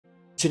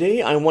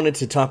Today I wanted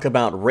to talk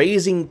about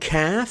raising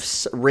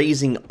calves,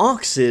 raising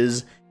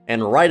oxes,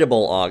 and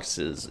rideable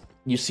oxes.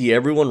 You see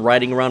everyone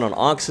riding around on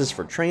oxes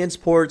for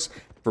transports,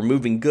 for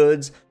moving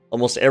goods.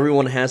 Almost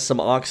everyone has some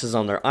oxes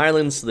on their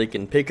island so they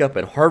can pick up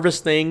and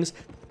harvest things.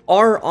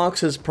 Are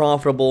oxes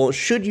profitable?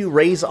 Should you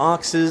raise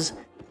oxes?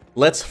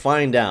 Let's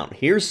find out.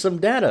 Here's some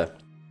data.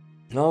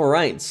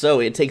 Alright,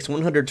 so it takes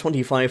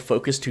 125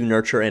 focus to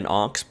nurture an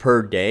ox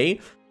per day.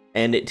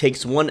 And it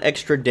takes 1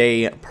 extra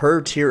day per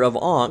tier of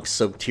ox,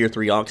 so tier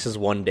 3 ox is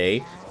 1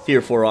 day,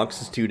 tier 4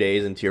 ox is 2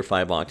 days, and tier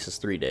 5 ox is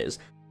 3 days.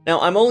 Now,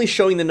 I'm only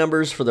showing the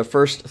numbers for the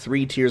first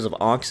 3 tiers of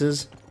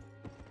oxes,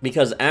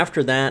 because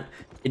after that,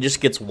 it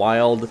just gets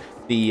wild.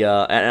 And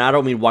I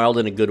don't mean wild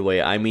in a good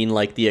way, I mean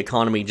like the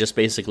economy just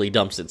basically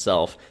dumps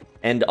itself.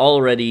 And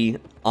already,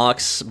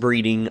 ox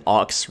breeding,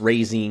 ox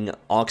raising,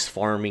 ox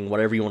farming,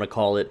 whatever you want to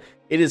call it,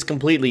 it is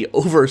completely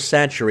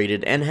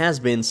oversaturated and has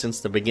been since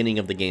the beginning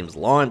of the game's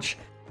launch.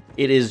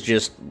 It is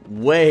just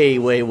way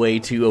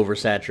too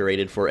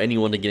oversaturated for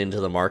anyone to get into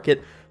the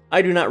market.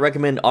 I do not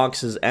recommend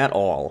oxes at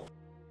all.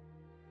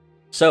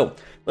 So,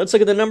 let's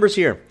look at the numbers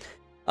here.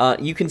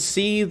 You can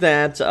see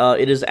that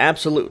it is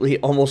absolutely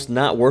almost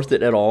not worth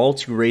it at all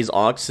to raise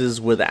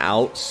oxes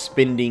without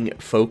spending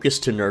focus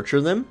to nurture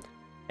them.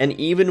 And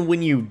even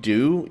when you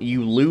do,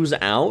 you lose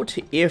out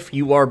if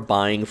you are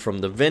buying from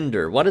the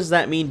vendor. What does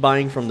that mean,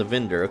 buying from the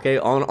vendor? Okay,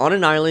 on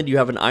an island, you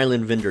have an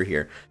island vendor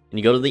here. And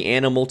you go to the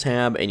animal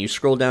tab, and you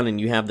scroll down, and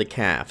you have the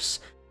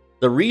calves.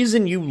 The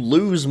reason you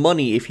lose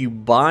money if you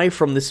buy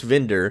from this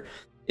vendor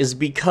is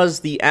because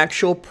the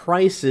actual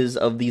prices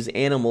of these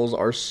animals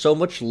are so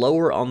much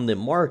lower on the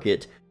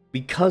market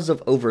because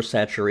of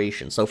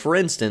oversaturation. So, for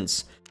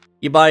instance,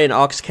 you buy an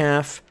ox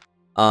calf,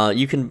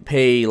 you can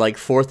pay like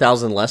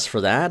 4,000 less for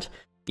that.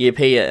 You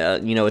pay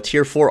a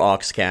tier 4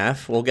 ox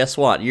calf. Well, guess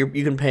what? You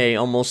can pay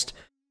almost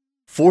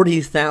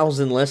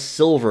 40,000 less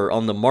silver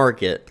on the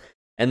market.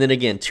 And then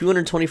again,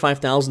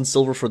 225,000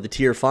 silver for the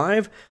tier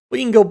 5. Well,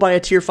 you can go buy a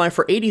tier 5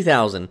 for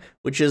 80,000,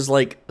 which is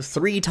like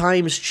 3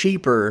 times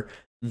cheaper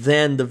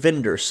than the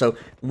vendor. So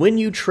when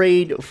you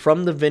trade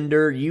from the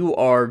vendor, you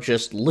are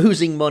just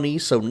losing money.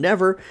 So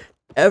never,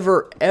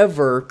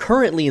 ever,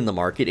 currently in the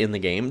market, in the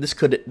game, this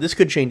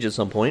could change at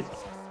some point.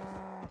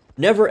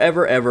 Never,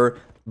 ever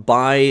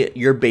buy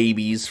your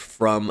babies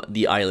from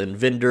the island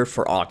vendor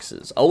for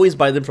oxes. Always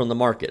buy them from the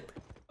market.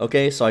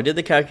 Okay, so I did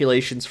the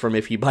calculations from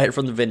if you buy it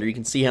from the vendor, you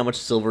can see how much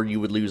silver you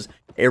would lose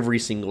every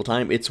single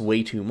time. It's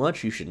way too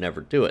much, you should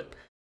never do it.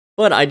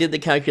 But I did the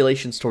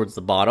calculations towards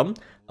the bottom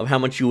of how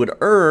much you would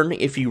earn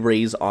if you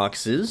raise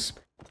oxes.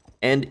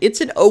 And it's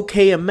an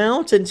okay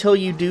amount until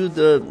you do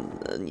a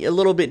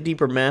little bit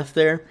deeper math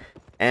there.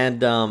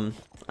 And I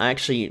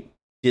actually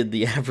did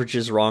the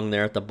averages wrong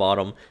there at the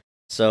bottom.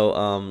 So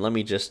let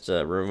me just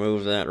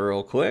remove that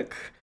real quick.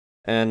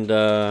 And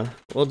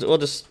we'll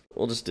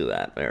just do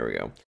that. There we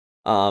go.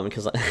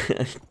 Because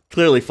I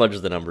clearly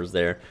fudged the numbers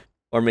there,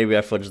 or maybe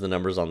I fudged the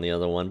numbers on the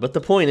other one. But the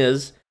point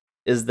is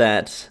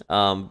that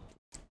I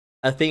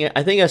think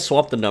I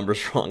swapped the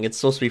numbers wrong. It's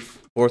supposed to be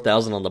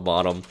 4,000 on the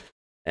bottom,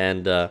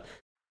 and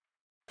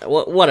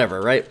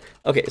whatever, right?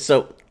 Okay,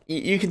 so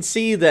you can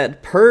see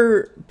that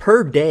per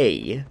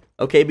day,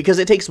 okay, because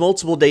it takes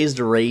multiple days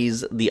to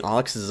raise the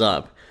oxes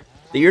up,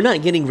 that you're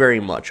not getting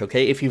very much.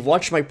 Okay, if you've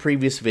watched my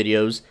previous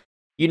videos,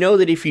 you know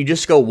that if you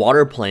just go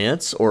water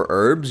plants or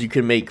herbs, you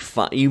can make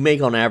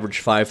on average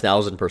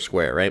 5,000 per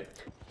square, right?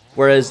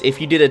 Whereas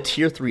if you did a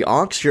tier 3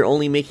 ox, you're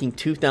only making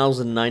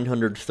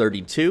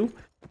 2,932.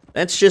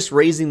 That's just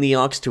raising the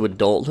ox to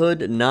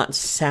adulthood, not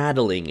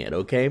saddling it,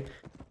 okay?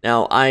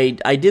 Now, I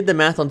did the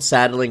math on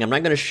saddling. I'm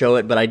not going to show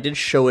it, but I did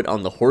show it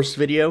on the horse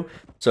video.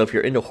 So if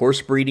you're into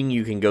horse breeding,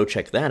 you can go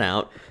check that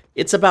out.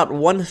 It's about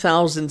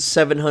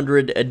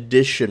 1,700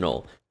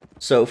 additional.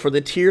 So for the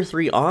tier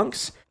 3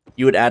 ox,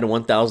 you would add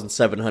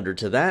 1,700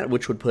 to that,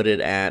 which would put it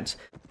at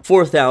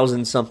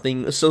 4,000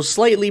 something, so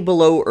slightly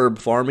below herb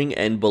farming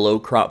and below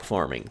crop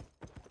farming.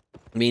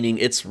 Meaning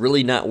it's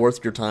really not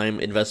worth your time,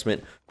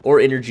 investment, or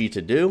energy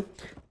to do.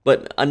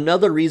 But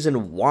another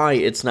reason why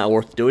it's not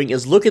worth doing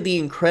is look at the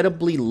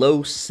incredibly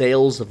low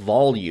sales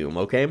volume,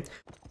 okay?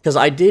 Because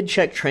I did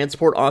check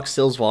transport ox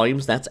sales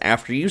volumes, that's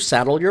after you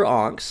saddle your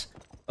ox,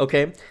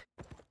 okay?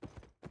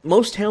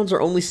 Most towns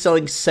are only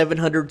selling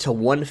 700 to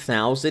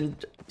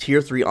 1,000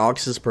 tier 3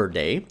 oxes per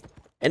day,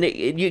 and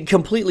it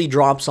completely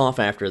drops off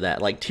after that.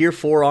 Like tier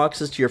 4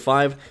 oxes, tier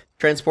 5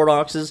 transport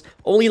oxes,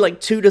 only like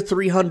 200 to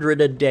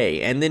 300 a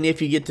day. And then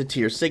if you get to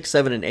tier 6,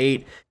 7, and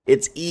 8,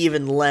 it's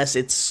even less.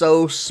 It's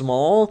so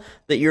small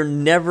that you're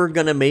never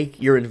gonna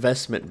make your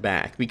investment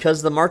back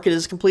because the market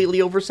is completely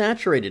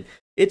oversaturated.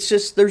 It's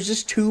just, there's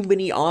just too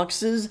many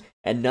oxes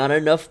and not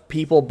enough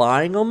people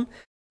buying them.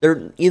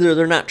 Either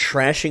they're not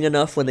trashing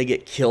enough when they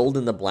get killed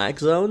in the black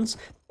zones,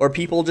 or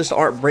people just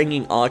aren't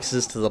bringing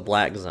oxes to the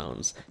black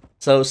zones.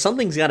 So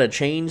something's got to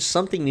change.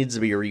 Something needs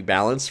to be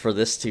rebalanced for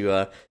this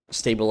to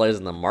stabilize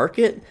in the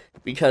market.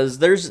 Because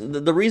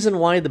the reason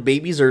why the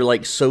babies are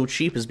like so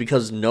cheap is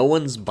because no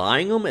one's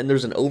buying them, and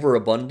there's an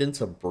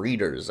overabundance of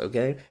breeders.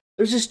 Okay,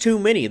 There's just too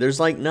many. There's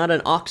like not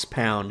an ox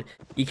pound.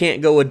 You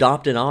can't go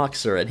adopt an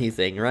ox or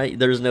anything, right?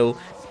 There's no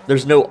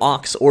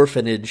ox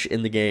orphanage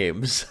in the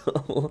game.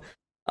 So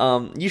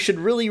you should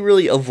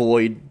really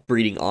avoid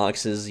breeding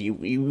oxes.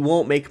 You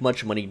won't make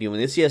much money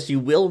doing this. Yes, you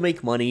will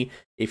make money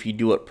if you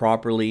do it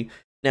properly.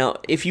 Now,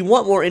 if you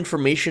want more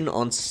information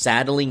on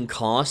saddling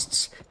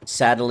costs,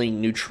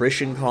 saddling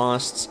nutrition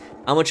costs,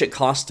 how much it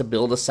costs to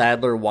build a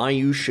saddler, why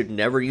you should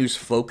never use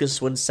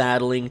focus when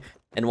saddling,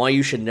 and why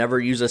you should never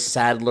use a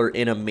saddler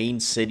in a main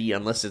city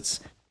unless it's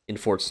in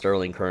Fort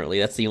Sterling currently.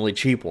 That's the only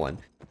cheap one.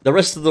 The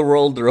rest of the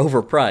world, they're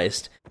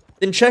overpriced.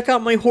 Then check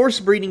out my horse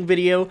breeding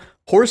video.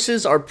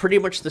 Horses are pretty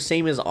much the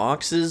same as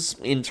oxes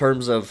in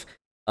terms of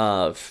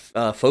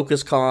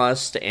focus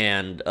cost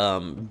and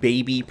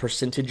baby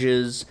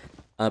percentages,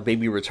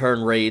 baby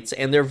return rates,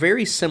 and they're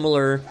very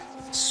similar,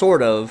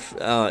 sort of,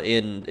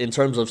 in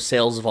terms of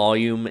sales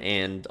volume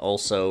and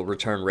also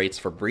return rates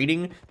for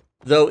breeding.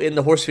 Though in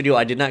the horse video,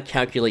 I did not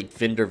calculate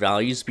vendor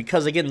values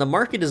because, again, the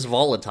market is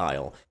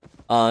volatile.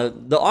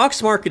 The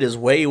ox market is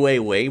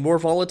way more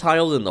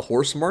volatile than the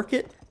horse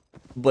market,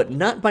 but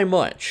not by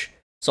much.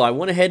 So I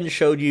went ahead and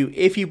showed you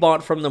if you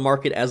bought from the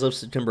market as of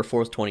September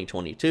 4th,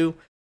 2022.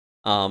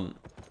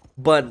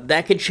 But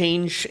that could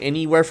change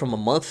anywhere from a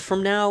month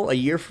from now, a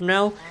year from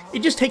now.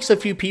 It just takes a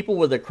few people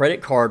with a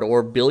credit card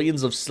or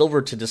billions of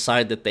silver to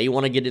decide that they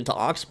want to get into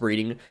ox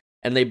breeding,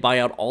 and they buy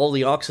out all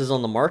the oxes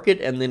on the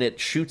market, and then it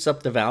shoots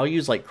up the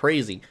values like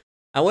crazy.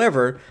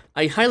 However,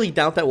 I highly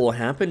doubt that will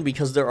happen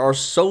because there are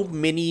so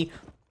many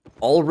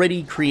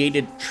already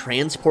created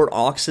transport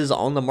oxes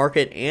on the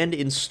market and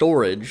in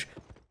storage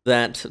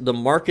that the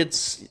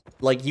markets,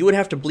 like, you would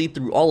have to bleed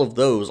through all of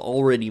those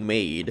already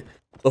made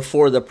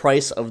before the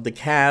price of the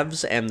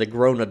calves and the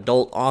grown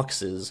adult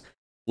oxes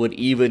would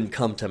even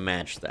come to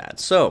match that.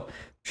 So,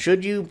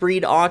 should you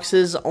breed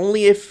oxes?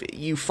 Only if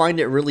you find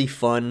it really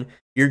fun.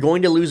 You're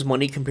going to lose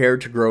money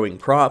compared to growing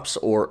crops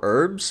or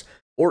herbs,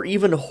 or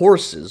even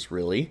horses,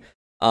 really.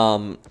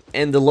 And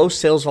the low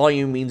sales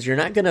volume means you're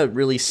not going to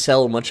really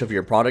sell much of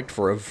your product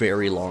for a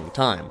very long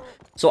time.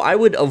 So I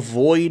would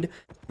avoid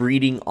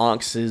breeding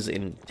oxes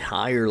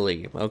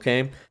entirely,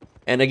 okay?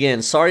 And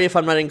again, sorry if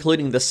I'm not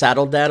including the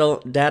saddle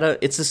data.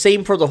 It's the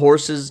same for the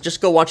horses. Just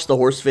go watch the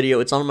horse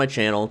video. It's on my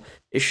channel.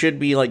 It should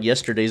be like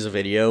yesterday's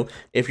video.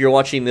 If you're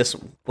watching this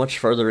much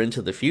further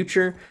into the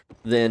future,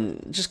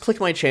 then just click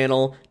my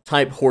channel,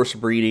 type horse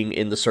breeding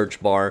in the search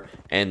bar,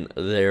 and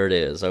there it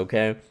is,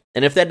 okay?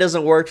 And if that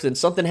doesn't work, then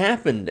something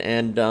happened,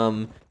 and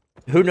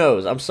who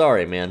knows? I'm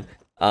sorry, man.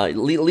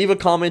 Leave a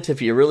comment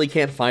if you really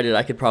can't find it.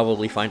 I could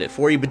probably find it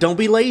for you, but don't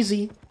be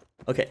lazy.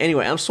 Okay,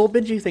 anyway, I'm Swole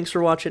Benji. Thanks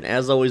for watching.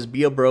 As always,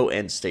 be a bro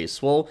and stay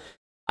swole.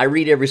 I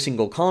read every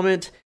single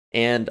comment,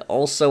 and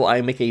also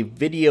I make a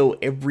video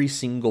every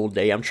single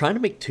day. I'm trying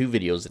to make 2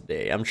 videos a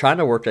day. I'm trying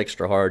to work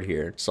extra hard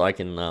here so I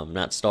can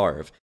not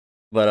starve.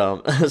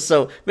 But,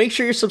 so make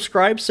sure you're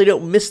subscribed so you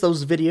don't miss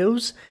those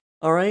videos.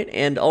 Alright,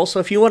 and also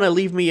if you want to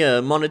leave me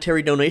a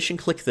monetary donation,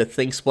 click the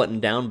thanks button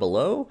down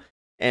below,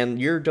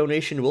 and your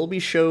donation will be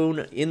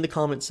shown in the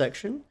comment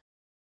section.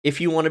 If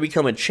you want to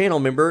become a channel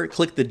member,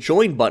 click the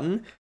join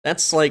button.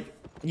 That's like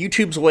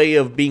YouTube's way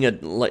of being a,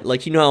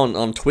 like you know how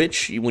on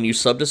Twitch, when you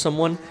sub to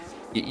someone,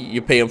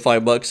 you pay them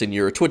 $5 and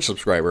you're a Twitch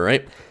subscriber,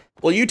 right?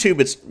 Well, YouTube,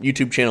 it's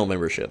YouTube channel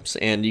memberships,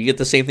 and you get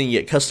the same thing. You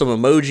get custom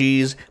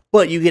emojis,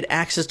 but you get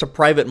access to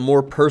private,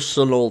 more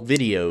personal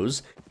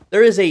videos.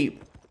 There is a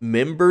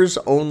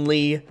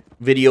members-only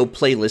video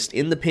playlist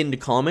in the pinned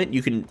comment.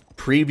 You can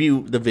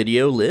preview the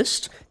video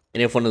list,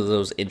 and if one of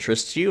those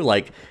interests you,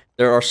 like,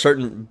 there are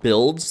certain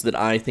builds that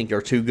I think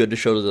are too good to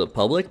show to the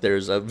public.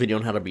 There's a video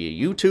on how to be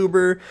a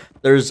YouTuber.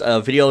 There's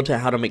a video to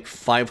how to make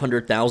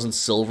 500,000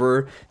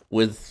 silver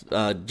with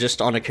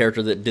just on a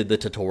character that did the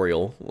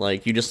tutorial.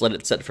 Like, you just let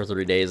it set for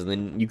 30 days, and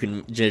then you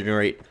can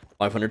generate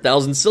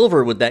 500,000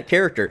 silver with that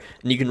character,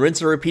 and you can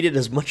rinse and repeat it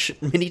as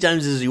many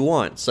times as you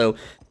want. So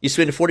you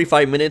spend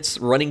 45 minutes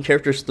running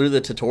characters through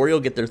the tutorial,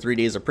 get their 3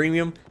 days of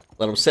premium,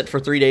 let them sit for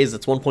 3 days.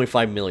 That's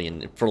 1.5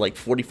 million for like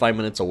 45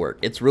 minutes of work.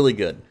 It's really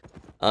good.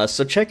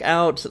 So check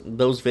out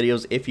those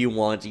videos if you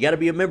want. You gotta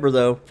be a member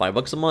though,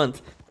 $5 a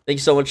month. Thank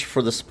you so much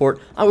for the support.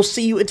 I will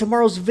see you in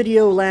tomorrow's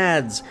video,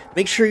 lads.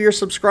 Make sure you're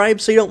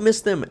subscribed so you don't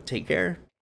miss them. Take care.